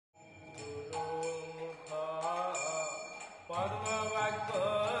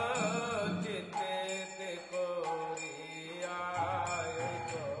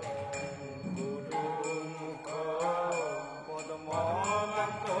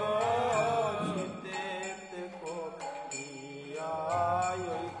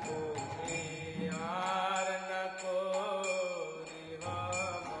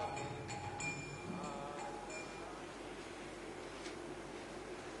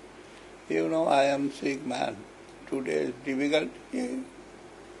I am sick man. Today is difficult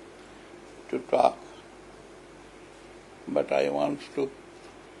to talk, but I want to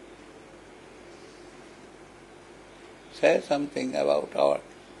say something about our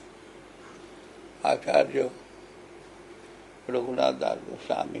Acharya Raghunath Das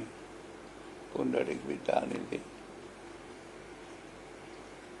Goswami, Pundarik Vidyanidhi.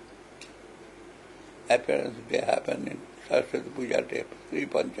 Appearance day happened in Saraswati Puja day,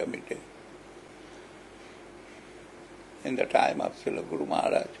 Vasanta-panchami day, in the time of Srila Guru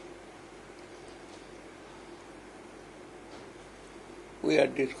Maharaj. We are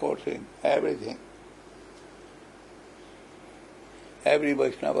discoursing everything. Every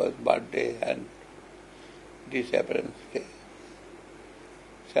Vaishnava's birthday and disappearance day,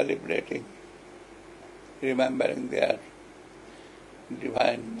 celebrating, remembering their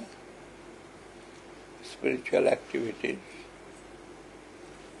divine spiritual activities.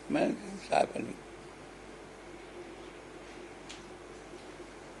 Many things happening.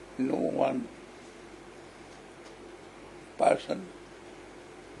 No one person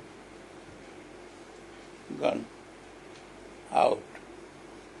gone out.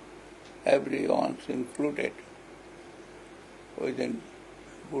 Everyone's included within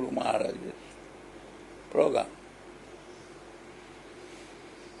Guru Maharaj's program.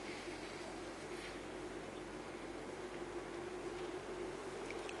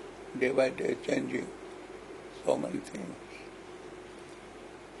 Day by day changing so many things.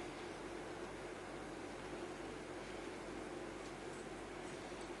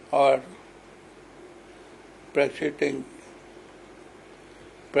 Or practicing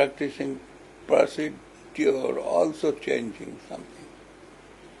procedure also changing something.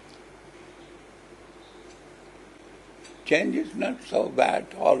 Change is not so bad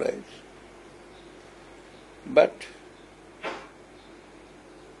always, but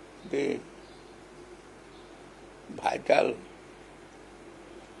the vital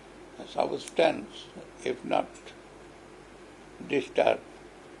substance, if not disturbed,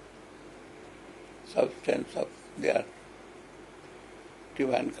 substance of their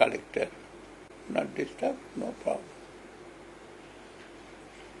divine character, not disturbed, no problem.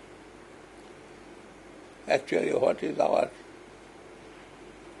 Actually, what is our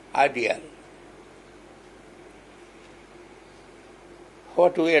ideal?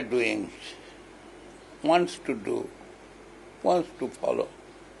 What we are doing, wants to do, wants to follow.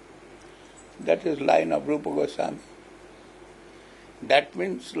 That is line of Rupa Goswami. That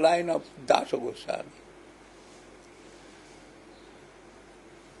means line of Dasa Goswami.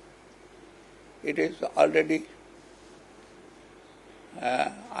 It is already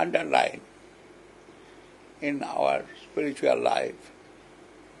underlined in our spiritual life,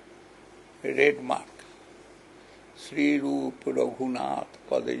 a red mark. Sri Rupa Raghunath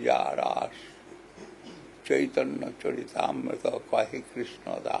Padajaras Chaitanya Charitamrita Kahi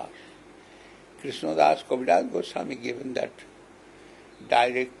Krsna Das. Krsna Das Kaviraj Goswami given that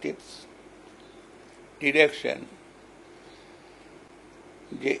directives, direction.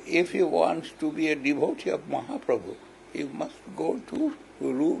 If you want to be a devotee of Mahaprabhu, you must go to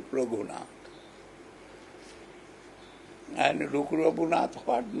Rupa Raghunath. And Rupa Raghunath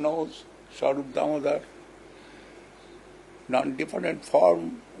what knows? Swarup Damodar, non-different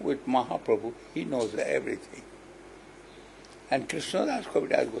form with Mahaprabhu, he knows everything. And Krishnadas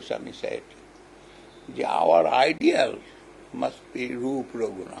Kaviraj Goswami said, our ideal must be Rupa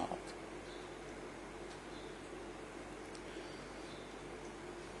Raghunath.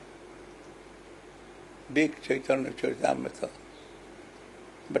 Big Chaitanya Charitamrita.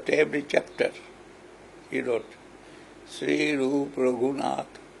 But every chapter he wrote, Sri Rupa Raghunath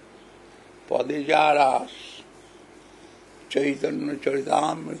Padajaras Chaitanya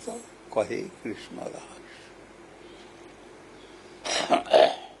Charitamrita Kahi Krsna Das.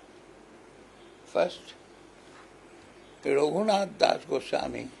 First, Raghunath Das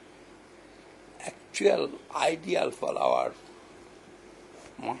Goswami, actual ideal for our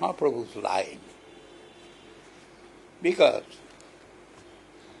Mahaprabhu's line. Because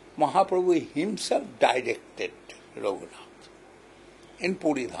Mahaprabhu himself directed Raghunath in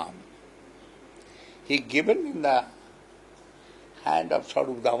Puri Dham. He given in the hand of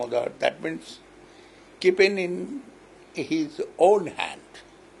Swarup Damodar, that means keeping in his own hand.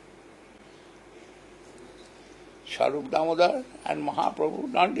 Swarup Damodar and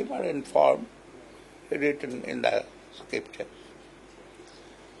Mahaprabhu, non-different form, written in the scriptures.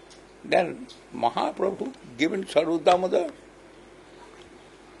 Then Mahaprabhu given Swarup Damodar,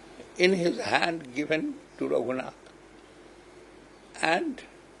 in his hand given to Raghunath. And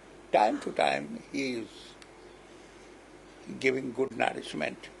time to time he is giving good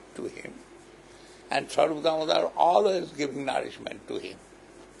nourishment to him. And Swarup Damodar always giving nourishment to him.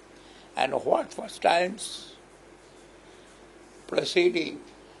 And what was times proceeding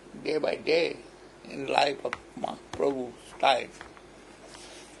day by day in life of Mahaprabhu's time,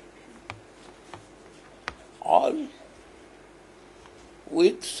 all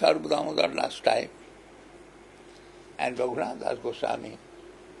with Swarup Damodar last time, and Raghunath Das Goswami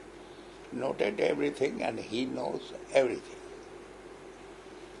noted everything and he knows everything.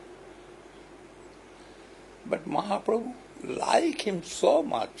 But Mahaprabhu liked him so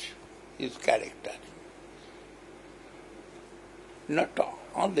much, his character. Not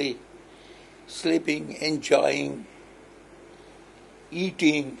only sleeping, enjoying,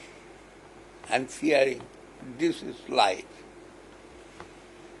 eating and fearing. This is life.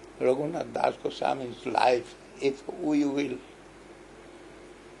 Raghunath Das Goswami's life, if we will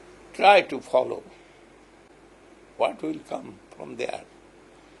try to follow, what will come from there?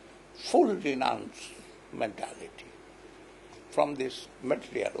 Full renounce mentality from this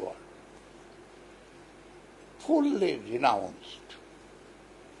material world. Fully renounced.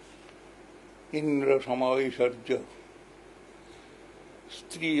 Indra sama Aishwarya,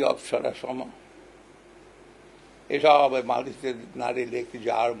 স্ত্রী অপ্সরা সম, এসব মাটিতে নারী লেখ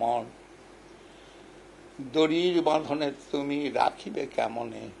যার মন, দড়ির বাঁধনে তুমি রাখিবে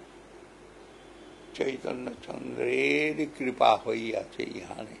কেমনে, চৈতন্য চন্দ্রের কৃপা হইয়াছে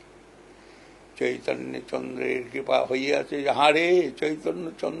ইহানে। চৈতন্য চন্দ্রের কৃপা হইয়াছে যাহারে, চৈতন্য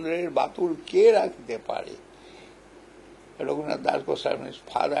চন্দ্রের বাতুল কে রাখতে পারে? Raghunath Das Goswami's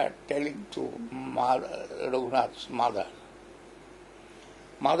father telling to Raghunath's mother.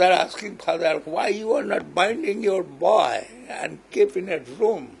 Mother asking father, why you are not binding your boy and keep in a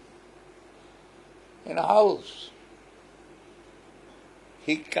room, in a house?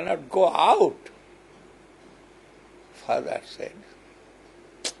 He cannot go out. Father said,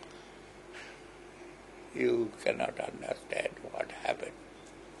 you cannot understand what happened.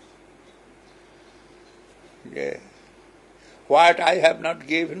 Yeah. What I have not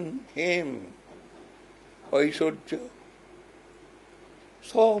given him, Aishwarya,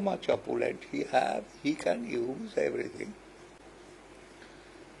 so much opulent he have, he can use everything.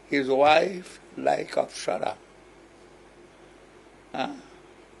 His wife like Apsara.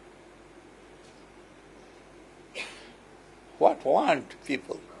 What want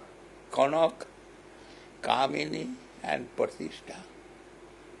people? Kanak, Kamini and Pratishtha.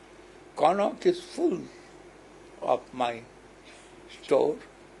 Kanak is full of my store.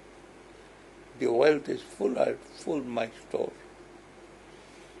 The wealth is full my store.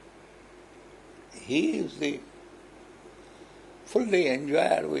 He is the fully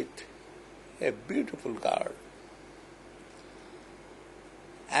enjoyer with a beautiful girl.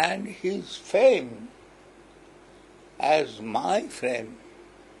 And his fame as my friend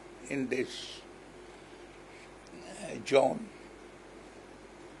in this zone,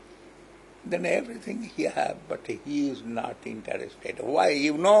 then everything he have, but he is not interested. Why?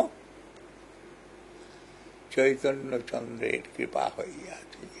 You know? Chaitanya Chandrer Kripa Hoiyate.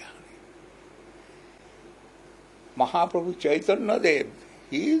 Mahaprabhu Chaitanya Dev,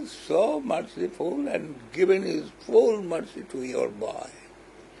 he is so merciful and given his full mercy to your boy.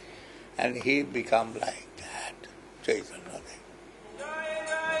 And he become like that, Chaitanya Dev.